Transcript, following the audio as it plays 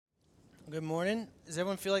Good morning. Does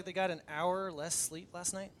everyone feel like they got an hour less sleep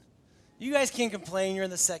last night? You guys can't complain. You're in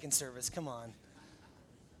the second service. Come on.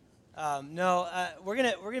 We're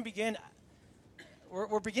gonna begin.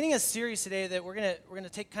 We're beginning a series today that we're gonna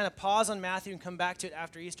take kind of pause on Matthew and come back to it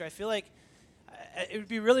after Easter. I feel like it would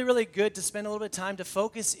be really, really good to spend a little bit of time to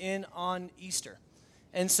focus in on Easter.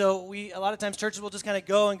 And so a lot of times churches will just kind of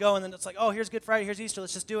go, and then it's like, oh, here's Good Friday, here's Easter,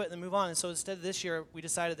 let's just do it and then move on. And so instead of this year, we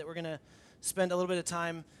decided that we're going to spend a little bit of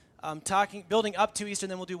time building up to Easter,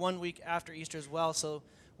 and then we'll do 1 week after Easter as well. So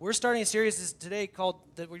we're starting a series today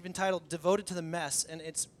that we've entitled Devoted to the Mess, and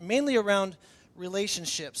it's mainly around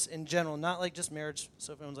relationships in general, not like just marriage,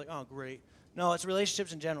 so everyone's like, oh, great. No, it's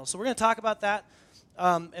relationships in general. So we're going to talk about that,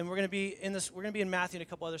 and we're going to be in Matthew and a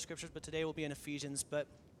couple other scriptures, but today we'll be in Ephesians. But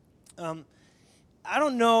I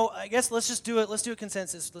don't know. I guess let's just do it. Let's do a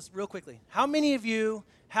consensus real quickly. How many of you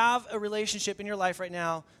have a relationship in your life right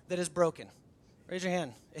now that is broken? Raise your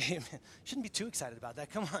hand. Amen. Shouldn't be too excited about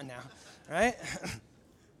that. Come on now, right?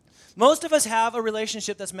 Most of us have a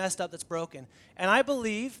relationship that's messed up, that's broken. And I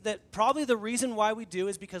believe that probably the reason why we do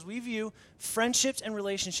is because we view friendships and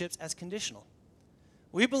relationships as conditional.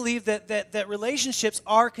 We believe that relationships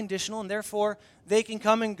are conditional, and therefore they can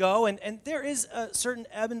come and go. And there is a certain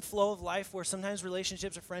ebb and flow of life where sometimes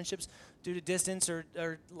relationships or friendships, due to distance or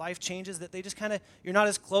life changes, that they just kind of, you're not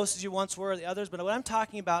as close as you once were or the others. But what I'm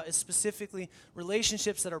talking about is specifically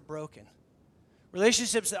relationships that are broken.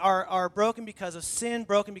 Relationships that are broken because of sin,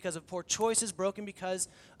 broken because of poor choices, broken because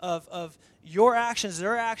of your actions,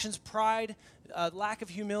 their actions, pride, lack of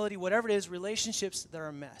humility, whatever it is, relationships that are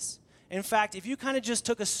a mess. In fact, if you kind of just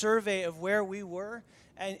took a survey of where we were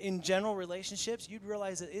and in general relationships, you'd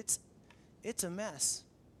realize that it's a mess.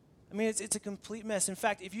 I mean, it's a complete mess. In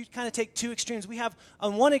fact, if you kind of take two extremes, we have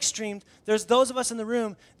on one extreme, there's those of us in the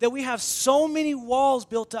room that we have so many walls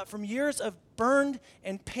built up from years of burned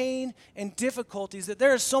and pain and difficulties that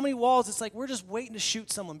there are so many walls, it's like we're just waiting to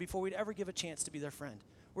shoot someone before we'd ever give a chance to be their friend.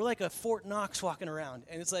 We're like a Fort Knox walking around,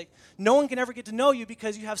 and it's like no one can ever get to know you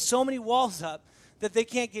because you have so many walls up that they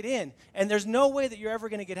can't get in. And there's no way that you're ever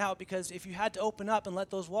going to get out, because if you had to open up and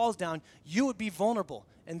let those walls down, you would be vulnerable.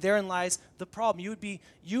 And therein lies the problem.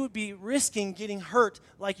 You would be risking getting hurt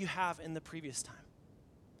like you have in the previous time.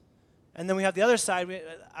 And then we have the other side.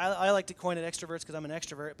 I like to coin it extroverts because I'm an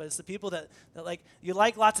extrovert, but it's the people that like, you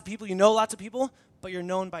like lots of people, you know lots of people, but you're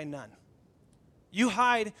known by none. You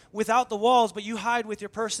hide without the walls, but you hide with your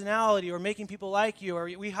personality or making people like you, or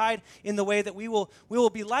we hide in the way that we will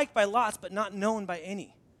be liked by lots, but not known by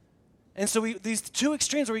any. And so these two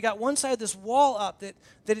extremes where we got one side of this wall up that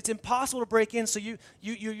it's impossible to break in. So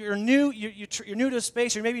you're new to a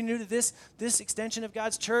space, you're maybe new to this extension of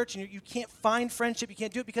God's church, and you can't find friendship, you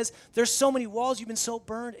can't do it because there's so many walls, you've been so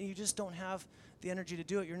burned, and you just don't have the energy to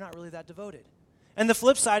do it. You're not really that devoted. And the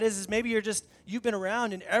flip side is maybe you've been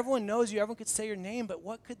around and everyone knows you, everyone could say your name, but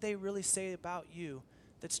what could they really say about you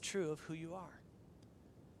that's true of who you are?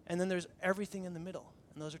 And then there's everything in the middle,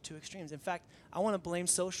 and those are two extremes. In fact, I want to blame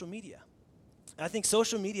social media. And I think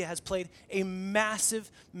social media has played a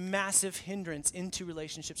massive, massive hindrance into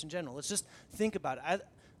relationships in general. Let's just think about it.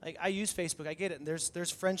 I use Facebook, I get it. And there's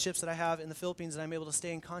friendships that I have in the Philippines that I'm able to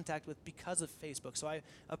stay in contact with because of Facebook. So I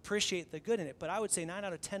appreciate the good in it. But I would say 9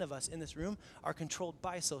 out of 10 of us in this room are controlled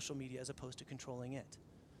by social media as opposed to controlling it.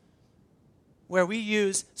 Where we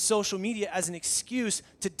use social media as an excuse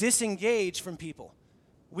to disengage from people.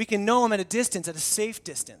 We can know them at a distance, at a safe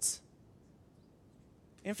distance.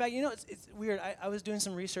 In fact, it's weird. I was doing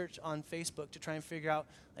some research on Facebook to try and figure out,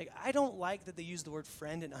 I don't like that they use the word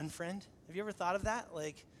friend and unfriend. Have you ever thought of that?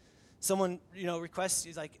 Someone, requests,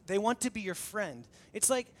 they want to be your friend. It's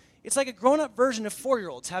like a grown-up version of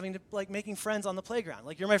 4-year-olds having to, making friends on the playground.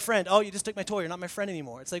 You're my friend. Oh, you just took my toy. You're not my friend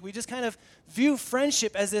anymore. It's like we just kind of view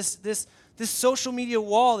friendship as this social media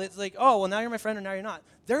wall that's oh, well, now you're my friend or now you're not.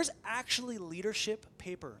 There's actually leadership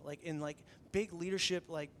paper, in big leadership,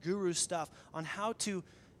 guru stuff on how to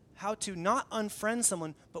not unfriend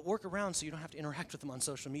someone, but work around so you don't have to interact with them on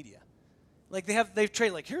social media. They've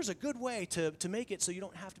traded, here's a good way to make it so you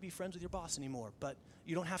don't have to be friends with your boss anymore, but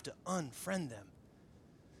you don't have to unfriend them.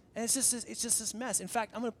 And it's just this mess. In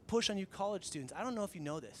fact, I'm going to push on you college students. I don't know if you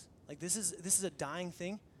know this. This is a dying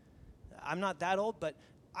thing. I'm not that old, but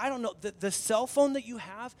I don't know. The cell phone that you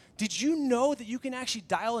have, did you know that you can actually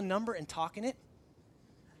dial a number and talk in it?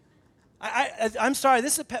 I'm sorry,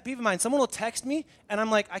 this is a pet peeve of mine. Someone will text me, and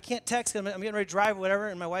I'm like, I can't text because I'm getting ready to drive or whatever,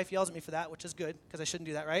 and my wife yells at me for that, which is good because I shouldn't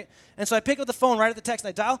do that, right? And so I pick up the phone right at the text, and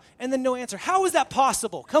I dial, and then no answer. How is that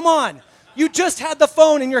possible? Come on. You just had the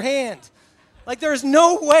phone in your hand. There's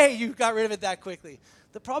no way you got rid of it that quickly.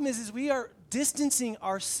 The problem is we are distancing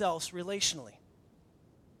ourselves relationally.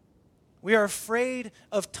 We are afraid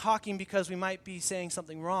of talking because we might be saying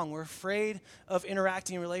something wrong. We're afraid of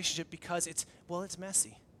interacting in relationship because it's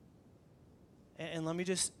messy. And let me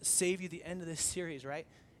just save you the end of this series, right?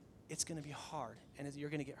 It's going to be hard, and you're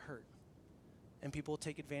going to get hurt. And people will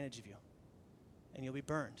take advantage of you, and you'll be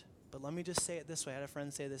burned. But let me just say it this way. I had a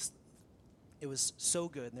friend say this. It was so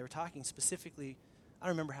good, and they were talking specifically, I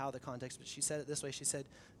don't remember how the context, but she said it this way. She said,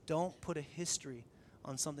 don't put a history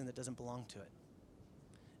on something that doesn't belong to it.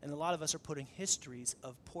 And a lot of us are putting histories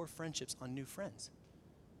of poor friendships on new friends.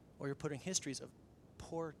 Or you're putting histories of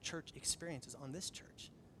poor church experiences on this church.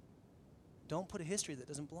 Don't put a history that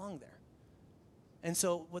doesn't belong there. And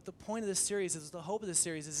so what the point of this series is, the hope of this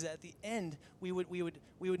series is that at the end, we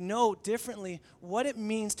would know differently what it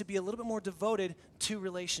means to be a little bit more devoted to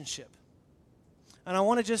relationship. And I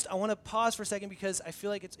want to pause for a second because I feel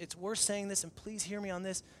like it's worth saying this, and please hear me on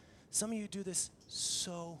this. Some of you do this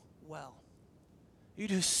so well. You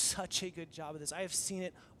do such a good job of this. I have seen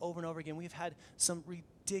it over and over again. We've had some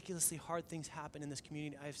ridiculously hard things happen in this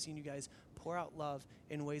community. I have seen you guys pour out love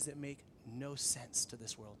in ways that make no sense to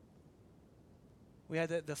this world. We had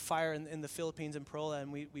the fire in the Philippines in Parola,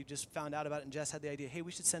 and we just found out about it, and Jess had the idea, hey,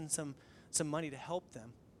 we should send some money to help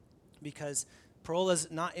them because Parola's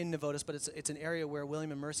not in Navotas, but it's an area where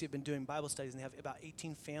William and Mercy have been doing Bible studies, and they have about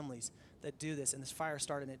 18 families that do this, and this fire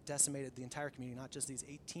started, and it decimated the entire community, not just these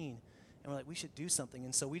 18. And we're like, we should do something.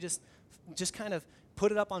 And so we just kind of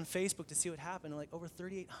put it up on Facebook to see what happened. And like over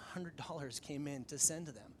 $3,800 came in to send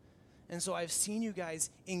to them. And so I've seen you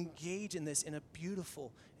guys engage in this in a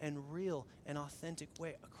beautiful and real and authentic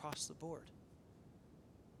way across the board.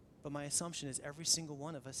 But my assumption is every single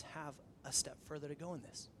one of us have a step further to go in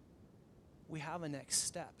this. We have a next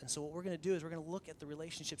step. And so what we're going to do is we're going to look at the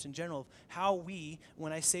relationships in general of how we,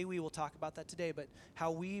 when I say we, we'll talk about that today, but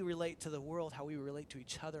how we relate to the world, how we relate to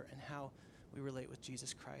each other, and how we relate with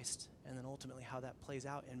Jesus Christ, and then ultimately how that plays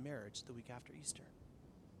out in marriage the week after Easter.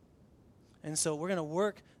 And so we're going to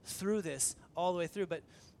work through this all the way through,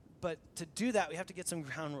 but to do that, we have to get some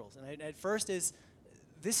ground rules. And at first this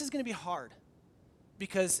is going to be hard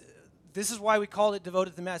because this is why we called it Devoted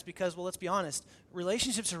to the Mess, because, well, let's be honest,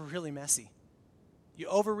 relationships are really messy. You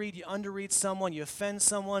overread, you underread someone, you offend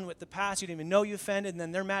someone with the past you didn't even know you offended, and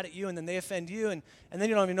then they're mad at you, and then they offend you, and then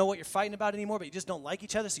you don't even know what you're fighting about anymore, but you just don't like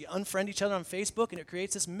each other, so you unfriend each other on Facebook, and it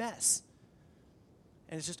creates this mess.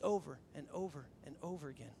 And it's just over and over and over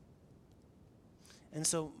again. And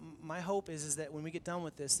so my hope is that when we get done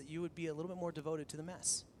with this, that you would be a little bit more devoted to the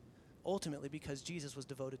mess, ultimately because Jesus was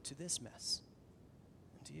devoted to this mess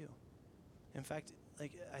and to you. In fact,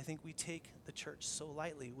 I think we take the church so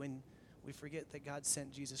lightly when we forget that God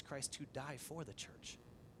sent Jesus Christ to die for the church.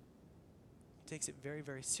 He takes it very,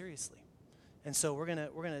 very seriously. And so we're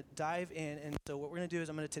gonna dive in, and so what we're gonna do is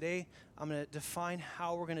I'm gonna define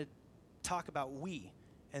how we're gonna talk about we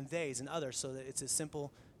and theys and others so that it's a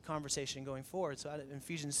simple conversation going forward. So out of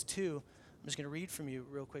Ephesians 2, I'm just gonna read from you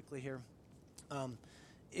real quickly here.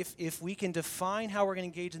 If we can define how we're going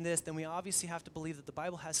to engage in this, then we obviously have to believe that the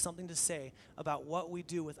Bible has something to say about what we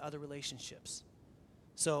do with other relationships.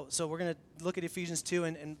 So we're going to look at Ephesians 2,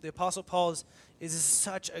 and the Apostle Paul is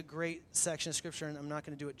such a great section of Scripture, and I'm not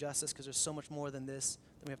going to do it justice because there's so much more than this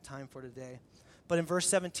that we have time for today. But in verse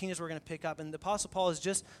 17 is where we're going to pick up, and the Apostle Paul has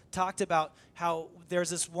just talked about how there's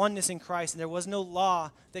this oneness in Christ, and there was no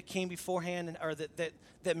law that came beforehand, or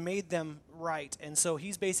that made them right. And so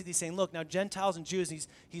he's basically saying, look, now Gentiles and Jews,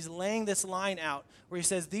 he's laying this line out where he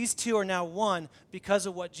says these two are now one because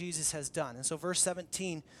of what Jesus has done. And so verse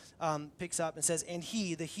 17 picks up and says, and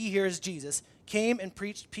the he here is Jesus, came and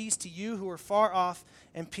preached peace to you who are far off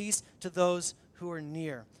and peace to those who are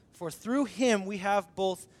near. For through him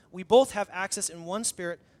we both have access in one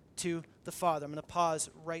spirit to the Father. I'm going to pause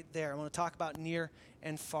right there. I want to talk about near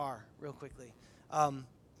and far real quickly.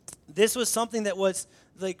 This was something that was,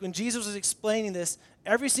 like when Jesus was explaining this,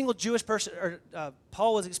 every single Jewish person,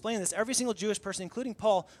 Paul was explaining this, every single Jewish person, including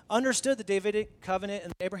Paul, understood the Davidic covenant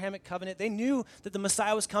and the Abrahamic covenant. They knew that the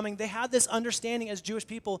Messiah was coming. They had this understanding as Jewish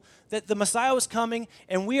people that the Messiah was coming,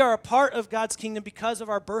 and we are a part of God's kingdom because of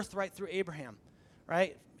our birthright through Abraham,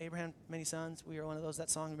 right? Abraham, many sons. We are one of those. That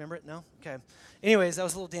song, remember it? No? Okay. Anyways, that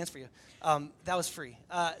was a little dance for you. That was free.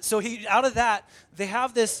 So out of that, they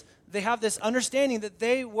have this understanding that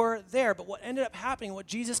they were there. But what ended up happening, what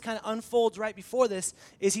Jesus kind of unfolds right before this,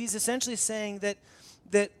 is he's essentially saying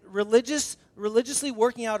that religiously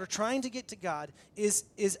working out or trying to get to God is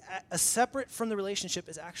a separate from the relationship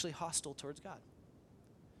is actually hostile towards God.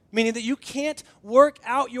 Meaning that you can't work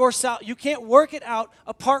out yourself. You can't work it out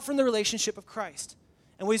apart from the relationship of Christ.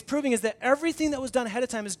 And what he's proving is that everything that was done ahead of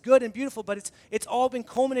time is good and beautiful, but it's all been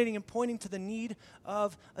culminating and pointing to the need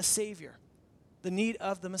of a Savior, the need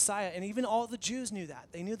of the Messiah. And even all the Jews knew that.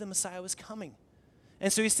 They knew the Messiah was coming.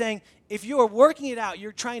 And so he's saying, if you are working it out,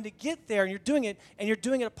 you're trying to get there, and you're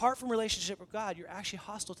doing it apart from relationship with God, you're actually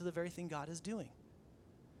hostile to the very thing God is doing.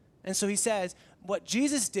 And so he says, what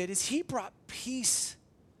Jesus did is he brought peace.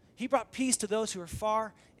 He brought peace to those who are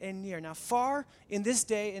far and near. Now, far in this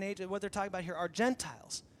day and age, what they're talking about here are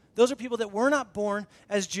Gentiles. Those are people that were not born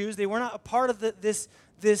as Jews. They were not a part of this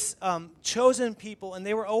chosen people, and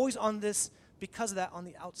they were always because of that, on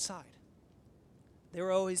the outside. They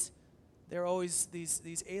were always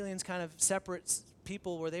these aliens, kind of separate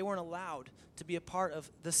people where they weren't allowed to be a part of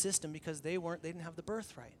the system because they didn't have the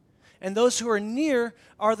birthright. And those who are near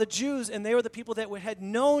are the Jews, and they were the people that had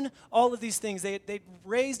known all of these things. They'd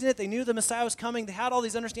raised in it. They knew the Messiah was coming. They had all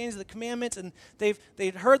these understandings of the commandments, and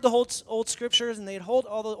they'd heard the whole old scriptures, and they'd heard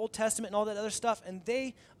all the Old Testament and all that other stuff, and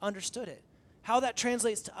they understood it. How that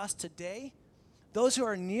translates to us today, those who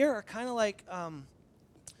are near are kind of like I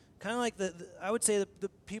would say the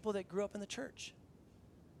people that grew up in the church.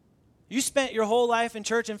 You spent your whole life in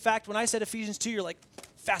church. In fact, when I said Ephesians 2, you're like,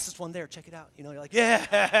 fastest one there, check it out. You're like,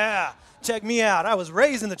 yeah, check me out. I was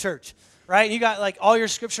raised in the church, right? And you got like all your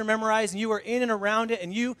scripture memorized, and you were in and around it,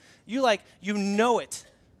 and you know it,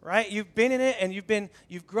 right? You've been in it, and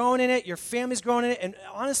you've grown in it. Your family's grown in it, and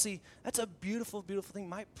honestly, that's a beautiful, beautiful thing.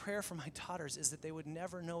 My prayer for my daughters is that they would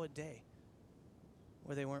never know a day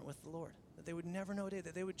where they weren't with the Lord. That they would never know a day.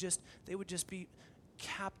 That they would just be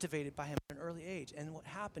captivated by Him at an early age. And what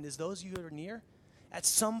happened is those of you that are near, at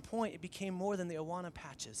some point, it became more than the Awana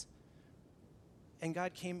patches. And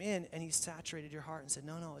God came in, and He saturated your heart and said,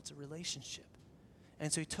 no, it's a relationship.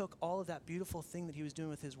 And so He took all of that beautiful thing that He was doing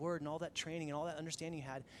with His Word and all that training and all that understanding He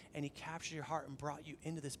had, and He captured your heart and brought you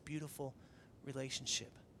into this beautiful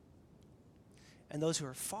relationship. And those who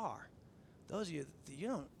are far, those of you,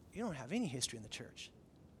 you don't have any history in the church.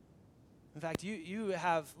 In fact, you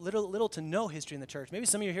have little to no history in the church. Maybe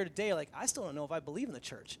some of you are here today like, I still don't know if I believe in the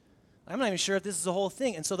church. I'm not even sure if this is the whole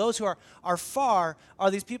thing. And so those who are far are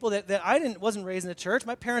these people that wasn't raised in the church.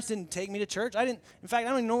 My parents didn't take me to church. In fact, I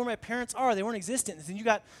don't even know where my parents are. They weren't existent. And you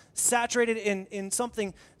got saturated in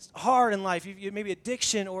something hard in life. You maybe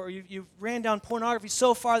addiction, or you ran down pornography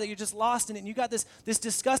so far that you're just lost in it. And you got this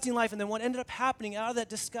disgusting life. And then what ended up happening out of that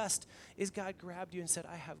disgust is God grabbed you and said,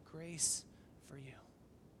 I have grace for you.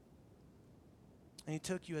 And He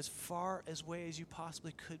took you as far away as you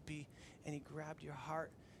possibly could be, and He grabbed your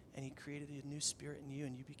heart, and He created a new spirit in you,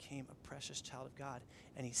 and you became a precious child of God.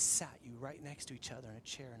 And He sat you right next to each other in a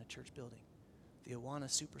chair in a church building, the Awana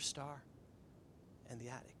superstar and the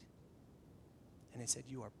addict. And He said,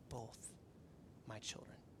 you are both my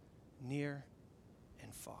children, near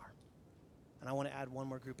and far. And I want to add one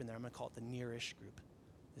more group in there. I'm going to call it the nearish group.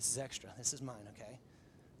 This is extra. This is mine, okay?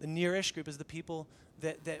 The nearish group is the people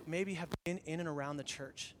that maybe have been in and around the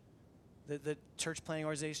church. The church planting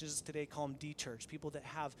organizations today call them de-church, people that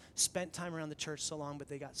have spent time around the church so long, but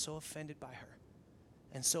they got so offended by her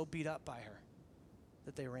and so beat up by her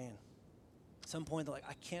that they ran. At some point, they're like,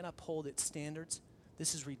 I can't uphold its standards.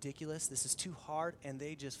 This is ridiculous. This is too hard. And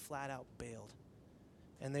they just flat out bailed.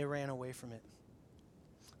 And they ran away from it.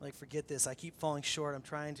 Like, forget this. I keep falling short. I'm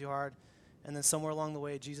trying too hard. And then somewhere along the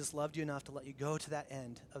way, Jesus loved you enough to let you go to that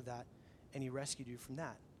end of that, and He rescued you from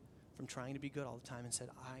that, from trying to be good all the time, and said,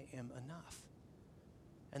 I am enough.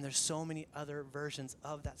 And there's so many other versions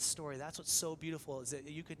of that story. That's what's so beautiful, is that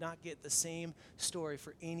you could not get the same story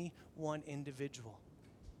for any one individual.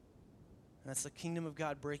 And that's the kingdom of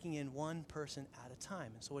God breaking in one person at a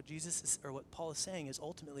time. And so what Paul is saying is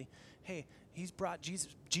ultimately, hey,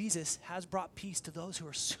 Jesus has brought peace to those who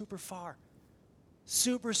are super far.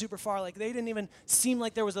 Super, super far. Like, they didn't even seem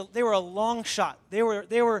like they were a long shot. They were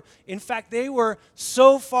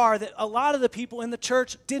so far that a lot of the people in the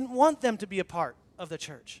church didn't want them to be a part of the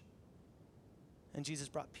church. And Jesus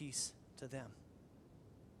brought peace to them.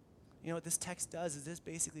 You know what this text does is this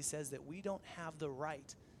basically says that we don't have the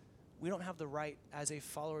right as a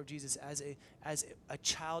follower of Jesus, as a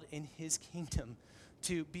child in His kingdom,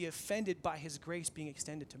 to be offended by His grace being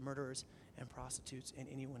extended to murderers and prostitutes and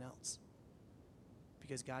anyone else.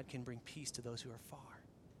 Because God can bring peace to those who are far.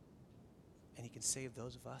 And He can save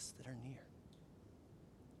those of us that are near.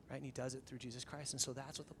 Right? And He does it through Jesus Christ. And so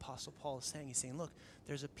that's what the Apostle Paul is saying. He's saying, look,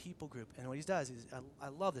 there's a people group. And what he does is, I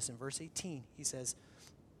love this, in verse 18, he says,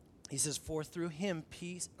 for through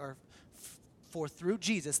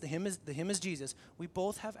Jesus, the him is Jesus, we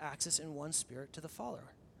both have access in one spirit to the Father.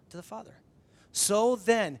 So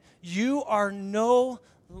then, you are no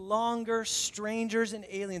longer strangers and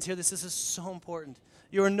aliens. Here, this is so important.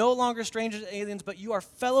 You are no longer strangers and aliens, but you are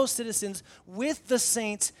fellow citizens with the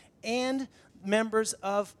saints and members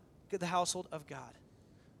of the household of God.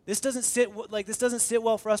 This doesn't sit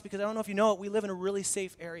well for us because I don't know if you know it, we live in a really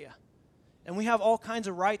safe area. And we have all kinds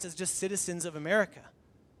of rights as just citizens of America.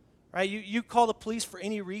 Right? You call the police for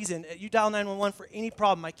any reason. You dial 911 for any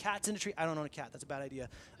problem. My cat's in the tree. I don't own a cat. That's a bad idea.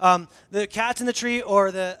 The cat's in the tree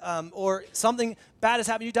or something bad has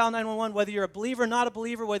happened. You dial 911. Whether you're a believer or not a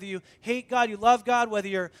believer, whether you hate God, you love God, whether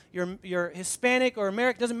you're Hispanic or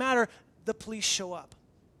American, doesn't matter. The police show up.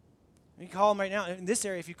 You can call them right now. In this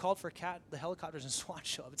area, if you called for a cat, the helicopters and SWAT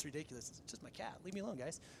show up. It's ridiculous. It's just my cat. Leave me alone,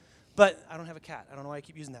 guys. But I don't have a cat. I don't know why I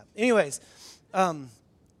keep using that. Anyways,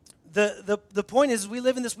 the point is we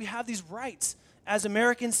live in this, we have these rights as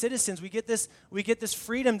American citizens. We get this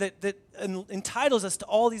freedom that entitles us to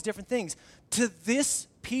all these different things. To this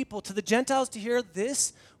people, to the Gentiles to hear,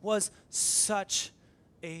 this was such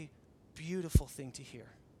a beautiful thing to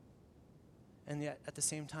hear. And yet, at the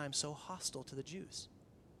same time, so hostile to the Jews.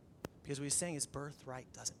 Because what he's saying is birthright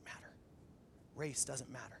doesn't matter. Race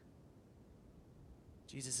doesn't matter.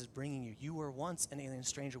 Jesus is bringing you. You were once an alien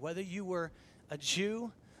stranger. Whether you were a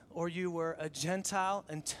Jew or you were a Gentile,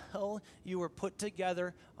 until you were put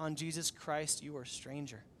together on Jesus Christ, you were a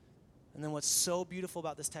stranger. And then what's so beautiful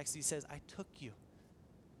about this text, he says, I took you,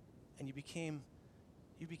 and you became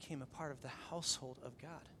a part of the household of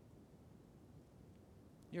God.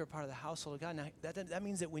 You're a part of the household of God. Now, that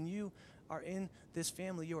means that when you are in this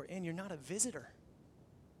family you're not a visitor.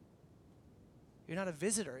 You're not a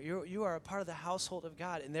visitor. You are a part of the household of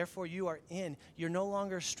God, and therefore you are in. You're no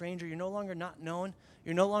longer a stranger. You're no longer not known.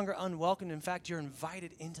 You're no longer unwelcome. In fact, you're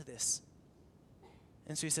invited into this.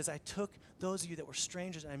 And so he says, I took those of you that were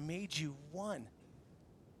strangers, and I made you one.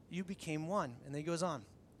 You became one. And then he goes on.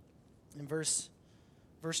 In verse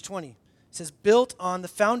 20, it says, built on the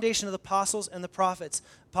foundation of the apostles and the prophets.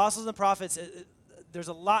 Apostles and the prophets, there's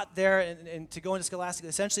a lot there, and to go into scholastic,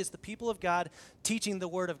 essentially it's the people of God teaching the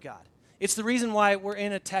word of God. It's the reason why we're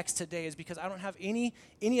in a text today is because I don't have any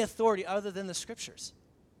authority other than the scriptures.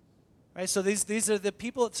 Right? So these are the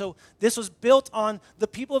people. So this was built on the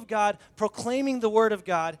people of God proclaiming the word of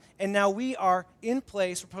God, and now we are in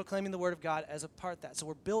place for proclaiming the word of God as a part of that. So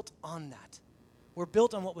we're built on that. We're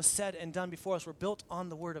built on what was said and done before us. We're built on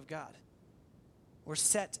the word of God. We're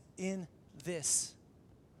set in this,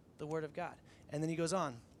 the word of God. And then he goes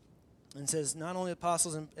on and says, not only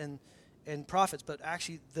apostles and prophets, but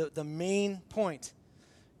actually the main point,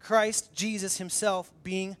 Christ Jesus himself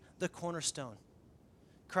being the cornerstone.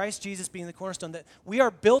 Christ Jesus being the cornerstone, that we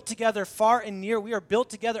are built together far and near. We are built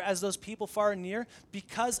together as those people far and near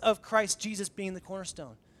because of Christ Jesus being the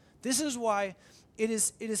cornerstone. This is why it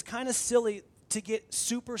is kind of silly to get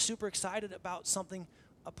super, super excited about something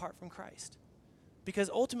apart from Christ. Because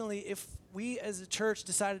ultimately, if we as a church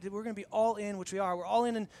decided that we're going to be all in, which we are, we're all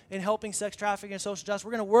in helping sex trafficking and social justice,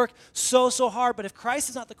 we're going to work so hard, but if Christ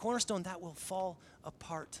is not the cornerstone, that will fall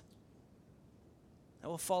apart. That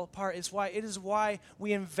will fall apart. It is why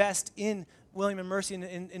we invest in William and Mercy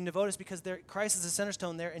and in Devotus, because Christ is the center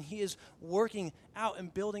stone there, and he is working out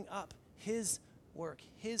and building up his work,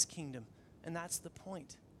 his kingdom, and that's the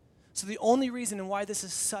point. So the only reason and why this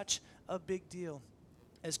is such a big deal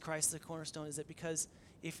as Christ the cornerstone is that because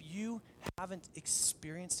if you haven't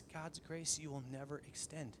experienced God's grace, you will never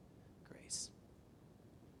extend grace.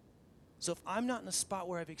 So if I'm not in a spot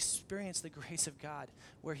where I've experienced the grace of God,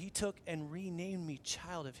 where he took and renamed me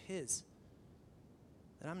child of his,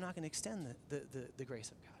 then I'm not going to extend the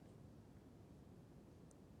grace of God.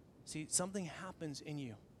 See, something happens in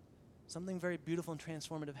you. Something very beautiful and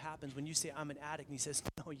transformative happens when you say, I'm an addict, and he says,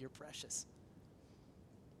 no, you're precious.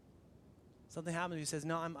 Something happens, he says,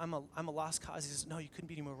 no, I'm a lost cause. He says, no, you couldn't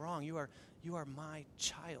be any more wrong. You are my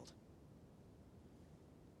child.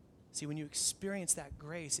 See, when you experience that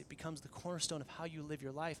grace, it becomes the cornerstone of how you live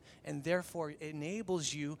your life, and therefore it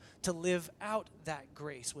enables you to live out that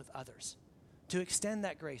grace with others, to extend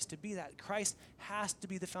that grace, to be that. Christ has to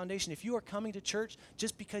be the foundation. If you are coming to church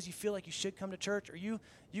just because you feel like you should come to church, or you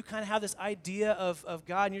kind of have this idea of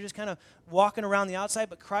God, and you're just kind of walking around the outside,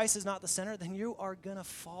 but Christ is not the center, then you are going to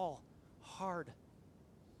fall hard.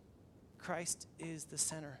 Christ is the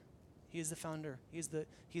center. He is the founder. He is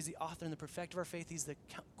the author and the perfecter of our faith. He's the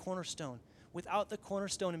cornerstone. Without the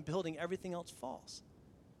cornerstone and building, everything else falls.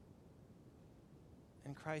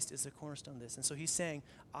 And Christ is the cornerstone of this. And so he's saying,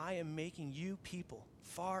 I am making you people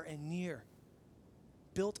far and near,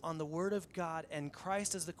 built on the word of God, and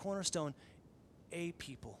Christ as the cornerstone, a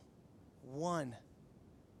people. One.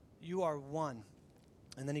 You are one.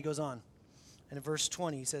 And then he goes on. And in verse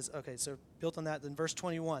 20, he says, okay, so built on that, then verse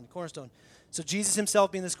 21, cornerstone. So Jesus himself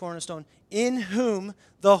being this cornerstone, in whom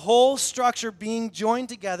the whole structure being joined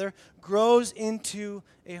together grows into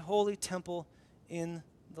a holy temple in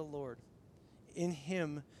the Lord. In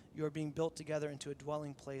him you are being built together into a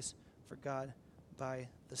dwelling place for God by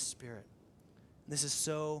the Spirit. And this is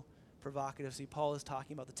so provocative. See, Paul is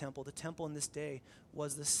talking about the temple. The temple in this day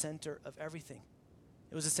was the center of everything.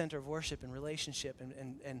 It was the center of worship and relationship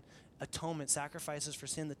and atonement, sacrifices for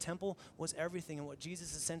sin. The temple was everything. And what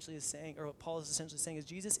Jesus essentially is saying, or what Paul is essentially saying, is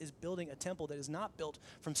Jesus is building a temple that is not built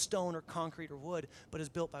from stone or concrete or wood, but is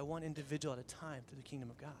built by one individual at a time through the kingdom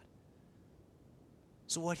of God.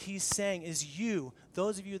 So what he's saying is you,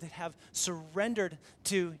 those of you that have surrendered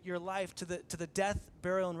to your life, to the death,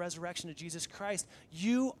 burial, and resurrection of Jesus Christ,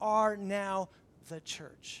 you are now the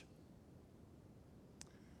church.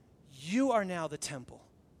 You are now the temple.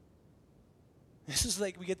 This is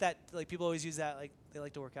like, we get that, like people always use that, like they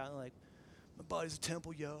like to work out and like, my body's a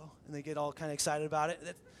temple, yo. And they get all kind of excited about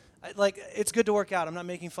it. It's good to work out. I'm not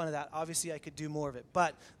making fun of that. Obviously, I could do more of it.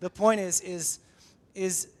 But the point is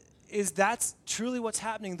that's truly what's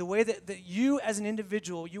happening. The way that you as an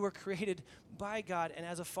individual, you were created by God, and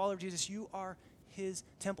as a follower of Jesus, you are his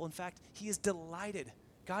temple. In fact, he is delighted.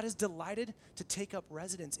 God is delighted to take up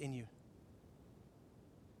residence in you.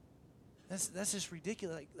 That's just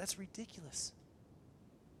ridiculous. Like, that's ridiculous.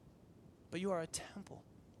 But you are a temple.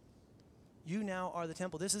 You now are the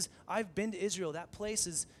temple. I've been to Israel. That place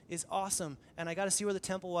is awesome. And I got to see where the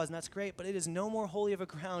temple was, and that's great. But it is no more holy of a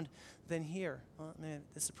ground than here. Well, man,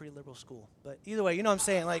 this is a pretty liberal school. But either way, you know what I'm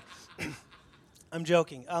saying. Like, I'm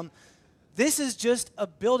joking. This is just a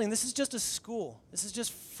building. This is just a school. This is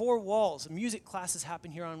just 4 walls. Music classes happen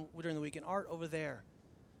here during the week, and art over there.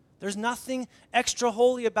 There's nothing extra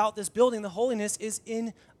holy about this building. The holiness is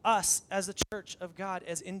in us as the church of God,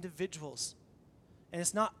 as individuals. And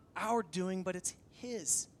it's not our doing, but it's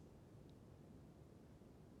his.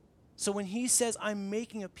 So when he says, I'm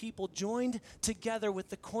making a people joined together with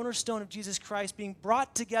the cornerstone of Jesus Christ, being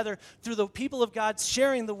brought together through the people of God,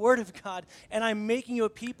 sharing the word of God, and I'm making you a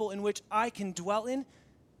people in which I can dwell in,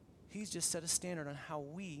 he's just set a standard on how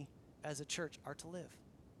we as a church are to live.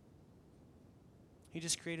 He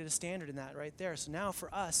just created a standard in that right there. So now for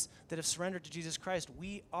us that have surrendered to Jesus Christ,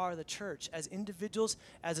 we are the church. As individuals,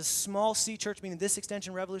 as a small C church, meaning this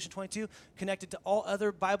extension, Revolution 22, connected to all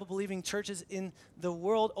other Bible-believing churches in the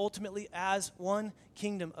world, ultimately as one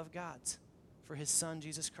kingdom of God's for his Son,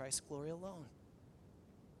 Jesus Christ, glory alone.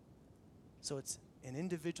 So it's an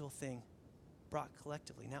individual thing brought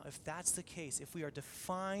collectively. Now, if that's the case, if we are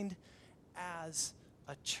defined as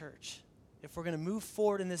a church, if we're going to move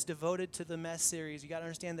forward in this Devoted to the Mess series, you got to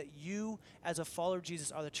understand that you, as a follower of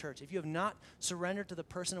Jesus, are the church. If you have not surrendered to the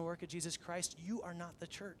person and work of Jesus Christ, you are not the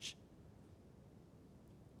church.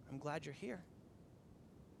 I'm glad you're here.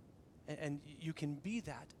 And you can be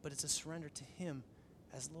that, but it's a surrender to him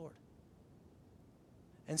as Lord.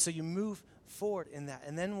 And so you move forward in that.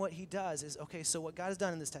 And then what he does is, okay, so what God has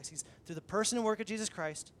done in this text, he's through the person and work of Jesus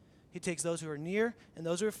Christ, he takes those who are near and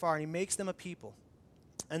those who are far, and he makes them a people.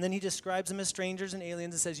 And then he describes them as strangers and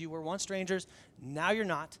aliens and says, you were once strangers, now you're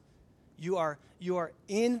not. You are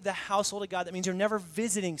in the household of God. That means you're never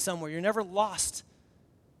visiting somewhere. You're never lost.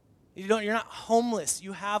 You're not homeless.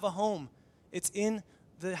 You have a home. It's in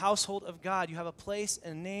the household of God. You have a place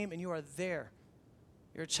and a name, and you are there.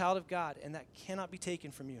 You're a child of God, and that cannot be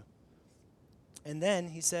taken from you. And then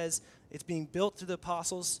he says it's being built through the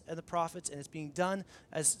apostles and the prophets, and it's being done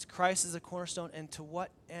as Christ is a cornerstone. And to what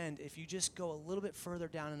end? If you just go a little bit further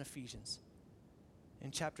down in Ephesians, in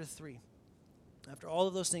chapter 3, after all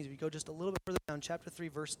of those things, if you go just a little bit further down, chapter 3,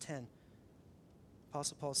 verse 10,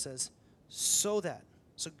 Apostle Paul says, so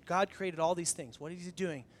God created all these things. What is he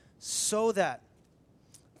doing? So that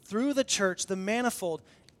through the church, the manifold,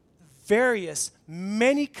 various,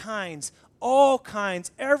 many kinds, all kinds,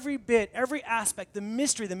 every bit, every aspect, the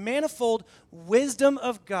mystery, the manifold wisdom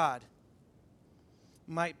of God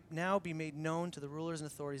might now be made known to the rulers and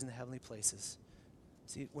authorities in the heavenly places.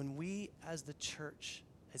 See, when we as the church,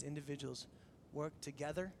 as individuals, work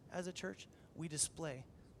together as a church, we display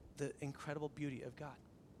the incredible beauty of God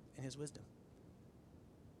and his wisdom.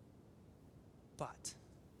 But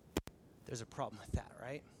there's a problem with that,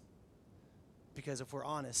 right? Because if we're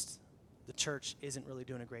honest, the church isn't really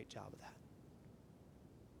doing a great job of that.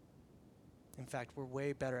 In fact, we're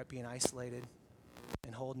way better at being isolated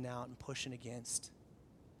and holding out and pushing against.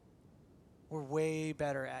 We're way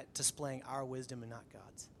better at displaying our wisdom and not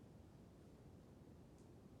God's.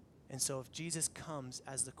 And so if Jesus comes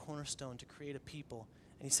as the cornerstone to create a people,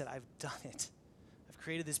 and he said, I've done it. I've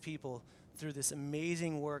created this people through this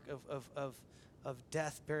amazing work of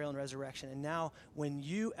death, burial, and resurrection. And now when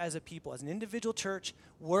you as a people, as an individual church,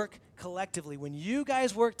 work collectively, when you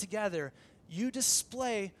guys work together, you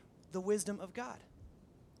display the wisdom of God.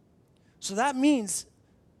 So that means,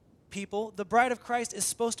 people, the bride of Christ is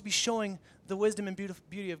supposed to be showing the wisdom and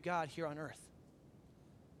beauty of God here on earth.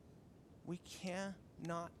 We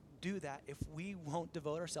cannot do that if we won't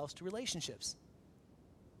devote ourselves to relationships.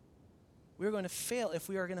 We're going to fail if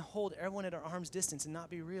we are going to hold everyone at our arm's distance and not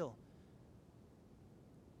be real.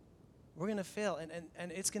 We're going to fail,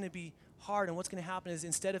 and it's going to be hard, and what's going to happen is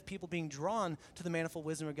instead of people being drawn to the manifold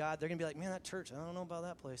wisdom of God, they're going to be like, man, that church, I don't know about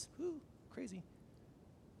that place. Whew, crazy.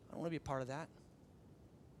 I don't want to be a part of that.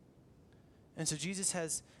 And so Jesus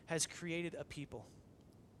has created a people,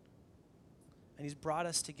 and he's brought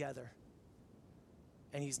us together.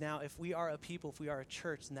 And he's now, if we are a people, if we are a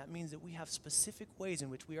church, then that means that we have specific ways in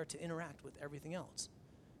which we are to interact with everything else.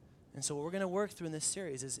 And so what we're going to work through in this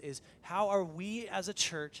series is how are we as a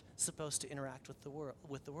church supposed to interact with the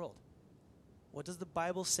world? What does the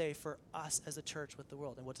Bible say for us as a church with the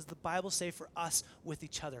world? And what does the Bible say for us with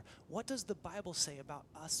each other? What does the Bible say about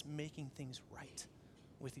us making things right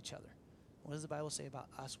with each other? What does the Bible say about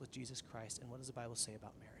us with Jesus Christ? And what does the Bible say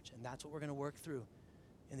about marriage? And that's what we're going to work through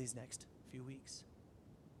in these next few weeks.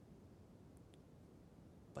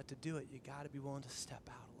 But to do it, you got to be willing to step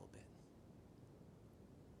out a little bit.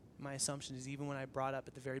 My assumption is even when I brought up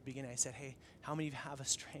at the very beginning, I said, hey, how many of you have a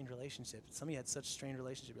strained relationship? Some of you had such a strained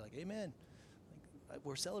relationship. You're like, amen.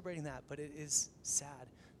 We're celebrating that, but it is sad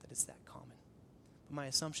that it's that common. But my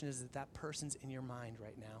assumption is that that person's in your mind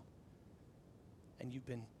right now, and you've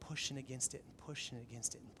been pushing against it and pushing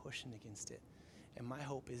against it and pushing against it. And my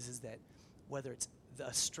hope is that whether it's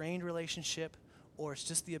a strained relationship or it's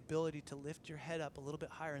just the ability to lift your head up a little bit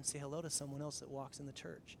higher and say hello to someone else that walks in the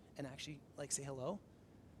church and actually say hello,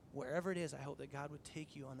 wherever it is, I hope that God would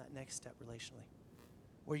take you on that next step relationally,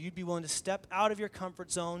 where you'd be willing to step out of your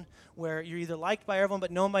comfort zone, where you're either liked by everyone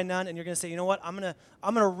but known by none, and you're going to say, you know what, I'm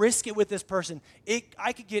gonna risk it with this person.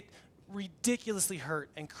 I could get ridiculously hurt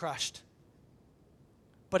and crushed,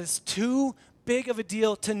 but it's too big of a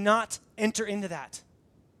deal to not enter into that,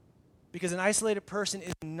 because an isolated person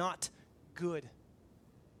is not good.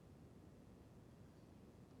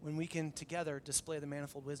 When we can together display the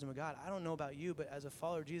manifold wisdom of God. I don't know about you, but as a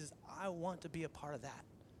follower of Jesus, I want to be a part of that.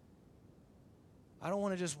 I don't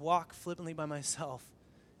want to just walk flippantly by myself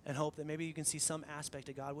and hope that maybe you can see some aspect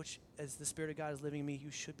of God, which as the Spirit of God is living in me, you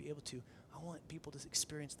should be able to. I want people to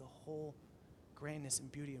experience the whole grandness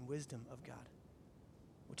and beauty and wisdom of God,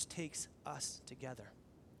 which takes us together.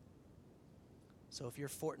 So if you're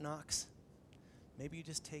Fort Knox, maybe you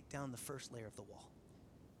just take down the first layer of the wall.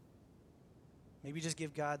 Maybe just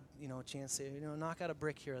give God, a chance to, knock out a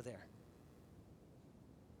brick here or there.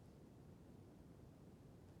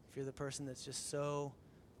 If you're the person that's just so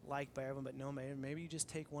liked by everyone but known by everyone, maybe you just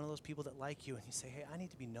take one of those people that like you and you say, hey, I need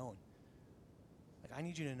to be known. I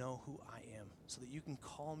need you to know who I am so that you can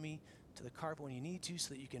call me to the carpet when you need to,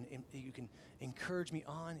 so that you can encourage me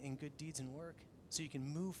on in good deeds and work, so you can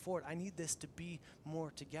move forward. I need this to be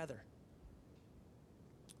more together.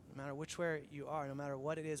 No matter which way you are, no matter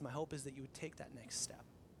what it is, my hope is that you would take that next step.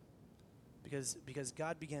 Because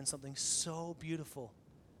God began something so beautiful.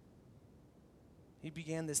 He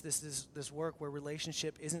began this work where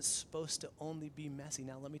relationship isn't supposed to only be messy.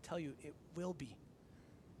 Now, let me tell you, it will be.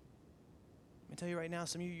 Let me tell you right now,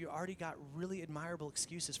 some of you already got really admirable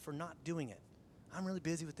excuses for not doing it. I'm really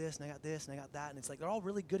busy with this, and I got this, and I got that. And it's like they're all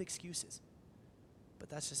really good excuses. But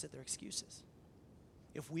that's just it, they're excuses.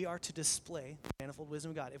 If we are to display the manifold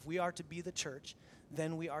wisdom of God, if we are to be the church,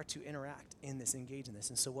 then we are to interact in this, engage in this.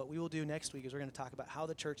 And so what we will do next week is we're going to talk about how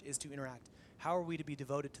the church is to interact. How are we to be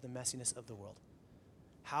devoted to the messiness of the world?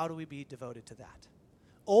 How do we be devoted to that?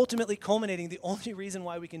 Ultimately culminating, the only reason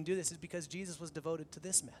why we can do this is because Jesus was devoted to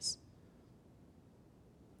this mess.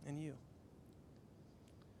 And you.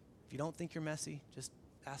 If you don't think you're messy, just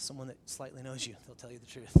ask someone that slightly knows you. They'll tell you the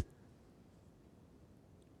truth.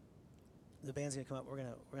 The band's gonna come up. We're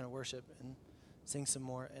gonna worship and sing some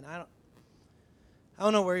more. And I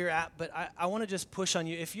don't know where you're at, but I want to just push on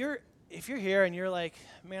you. If you're here and you're like,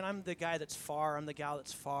 man, I'm the guy that's far. I'm the gal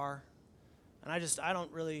that's far, and I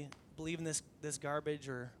don't really believe in this garbage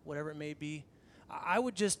or whatever it may be. I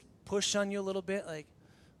would just push on you a little bit. Like,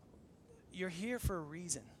 you're here for a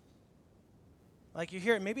reason. Like, you're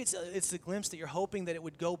here, maybe it's the glimpse that you're hoping that it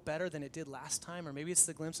would go better than it did last time, or maybe it's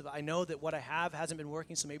the glimpse of, I know that what I have hasn't been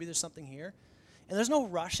working, so maybe there's something here. And there's no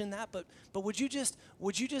rush in that, but would you just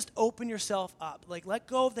open yourself up? Like, let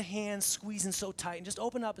go of the hands squeezing so tight and just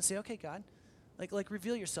open up and say, okay, God, like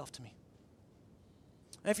reveal yourself to me.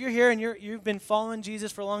 And if you're here and you've been following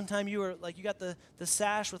Jesus for a long time, you got the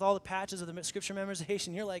sash with all the patches of the scripture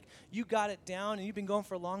memorization, you're like, you got it down and you've been going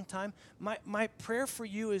for a long time, my prayer for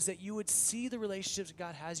you is that you would see the relationships that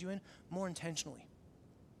God has you in more intentionally.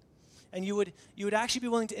 And you would actually be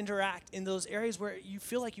willing to interact in those areas where you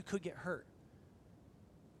feel like you could get hurt.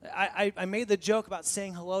 I made the joke about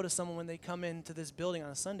saying hello to someone when they come into this building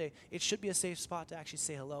on a Sunday. It should be a safe spot to actually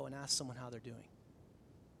say hello and ask someone how they're doing.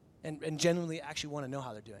 And genuinely actually want to know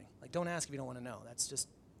how they're doing. Like, don't ask if you don't want to know. That's just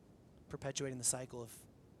perpetuating the cycle of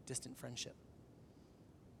distant friendship.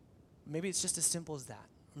 Maybe it's just as simple as that.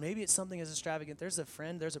 Maybe it's something as extravagant. There's a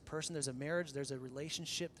friend, there's a person, there's a marriage, there's a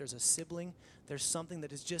relationship, there's a sibling, there's something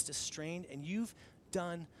that is just as strained, and you've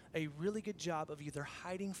done a really good job of either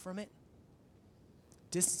hiding from it,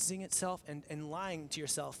 distancing itself, and lying to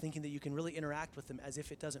yourself, thinking that you can really interact with them as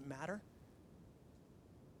if it doesn't matter.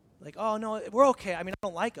 Like, oh, no, we're okay. I mean, I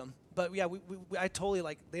don't like them. But, yeah, I totally,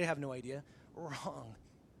 like, they have no idea. Wrong.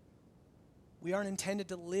 We aren't intended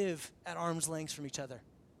to live at arm's length from each other.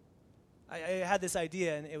 I had this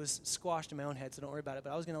idea, and it was squashed in my own head, so don't worry about it.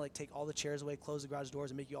 But I was going to, like, take all the chairs away, close the garage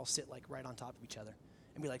doors, and make you all sit, like, right on top of each other.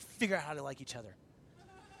 And be like, figure out how to like each other.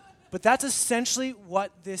 But that's essentially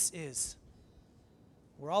what this is.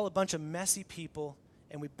 We're all a bunch of messy people,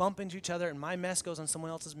 and we bump into each other, and my mess goes on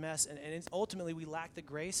someone else's mess, and ultimately we lack the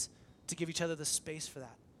grace to give each other the space for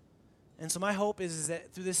that. And so my hope is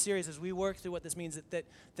that through this series, as we work through what this means,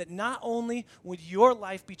 that not only would your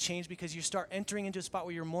life be changed because you start entering into a spot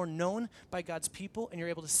where you're more known by God's people and you're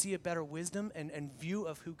able to see a better wisdom and view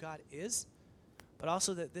of who God is, but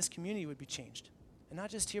also that this community would be changed. And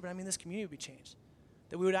not just here, but I mean this community would be changed.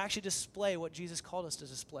 That we would actually display what Jesus called us to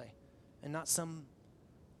display and not some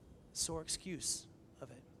sore excuse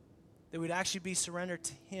of it. That we'd actually be surrendered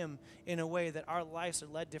to him in a way that our lives are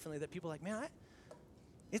led differently, that people are like, man,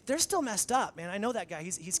 they're still messed up, man. I know that guy.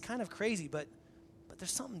 He's kind of crazy, but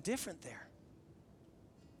there's something different there.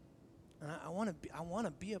 And I want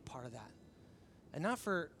to be a part of that. And not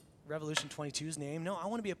for Revolution 22's name. No, I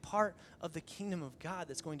want to be a part of the kingdom of God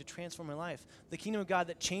that's going to transform my life. The kingdom of God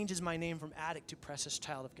that changes my name from addict to precious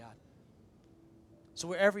child of God. So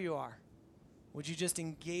wherever you are, would you just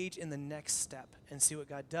engage in the next step and see what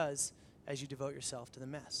God does as you devote yourself to the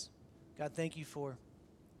mess? God, thank you for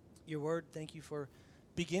your word. Thank you for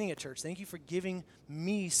beginning a church. Thank you for giving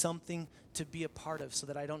me something to be a part of so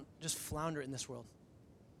that I don't just flounder in this world.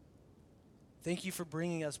 Thank you for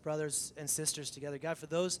bringing us brothers and sisters together. God, for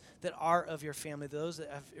those that are of your family, those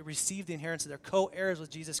that have received the inheritance, that they're co-heirs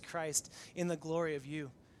with Jesus Christ in the glory of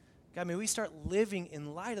you. God, may we start living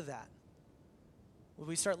in light of that. Will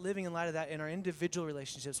we start living in light of that in our individual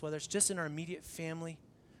relationships, whether it's just in our immediate family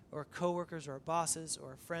or our coworkers or our bosses or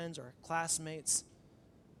our friends or our classmates?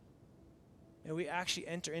 May we actually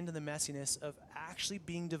enter into the messiness of actually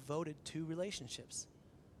being devoted to relationships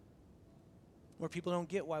where people don't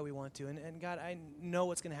get why we want to. And God, I know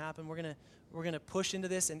what's going to happen. We're gonna push into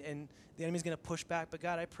this, and the enemy's going to push back. But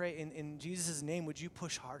God, I pray in Jesus' name, would you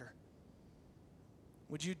push harder?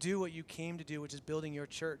 Would you do what you came to do, which is building your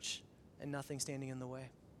church and nothing standing in the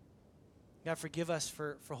way? God, forgive us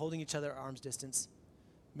for holding each other at arm's distance.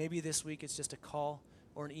 Maybe this week it's just a call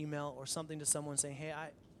or an email or something to someone saying, hey,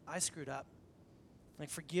 I screwed up. Like,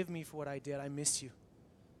 forgive me for what I did. I miss you.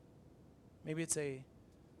 Maybe it's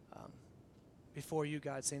before you,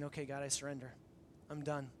 God, saying, okay, God, I surrender. I'm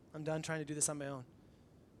done. I'm done trying to do this on my own.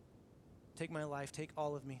 Take my life. Take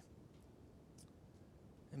all of me.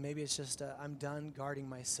 And maybe it's just I'm done guarding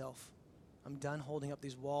myself. I'm done holding up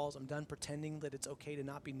these walls. I'm done pretending that it's okay to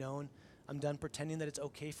not be known. I'm done pretending that it's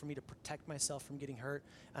okay for me to protect myself from getting hurt.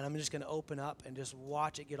 And I'm just going to open up and just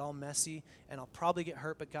watch it get all messy. And I'll probably get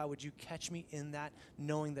hurt, but God, would you catch me in that,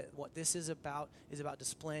 knowing that what this is about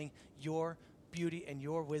displaying your beauty and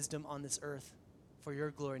your wisdom on this earth for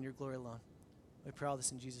your glory and your glory alone. We pray all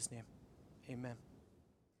this in Jesus' name. Amen.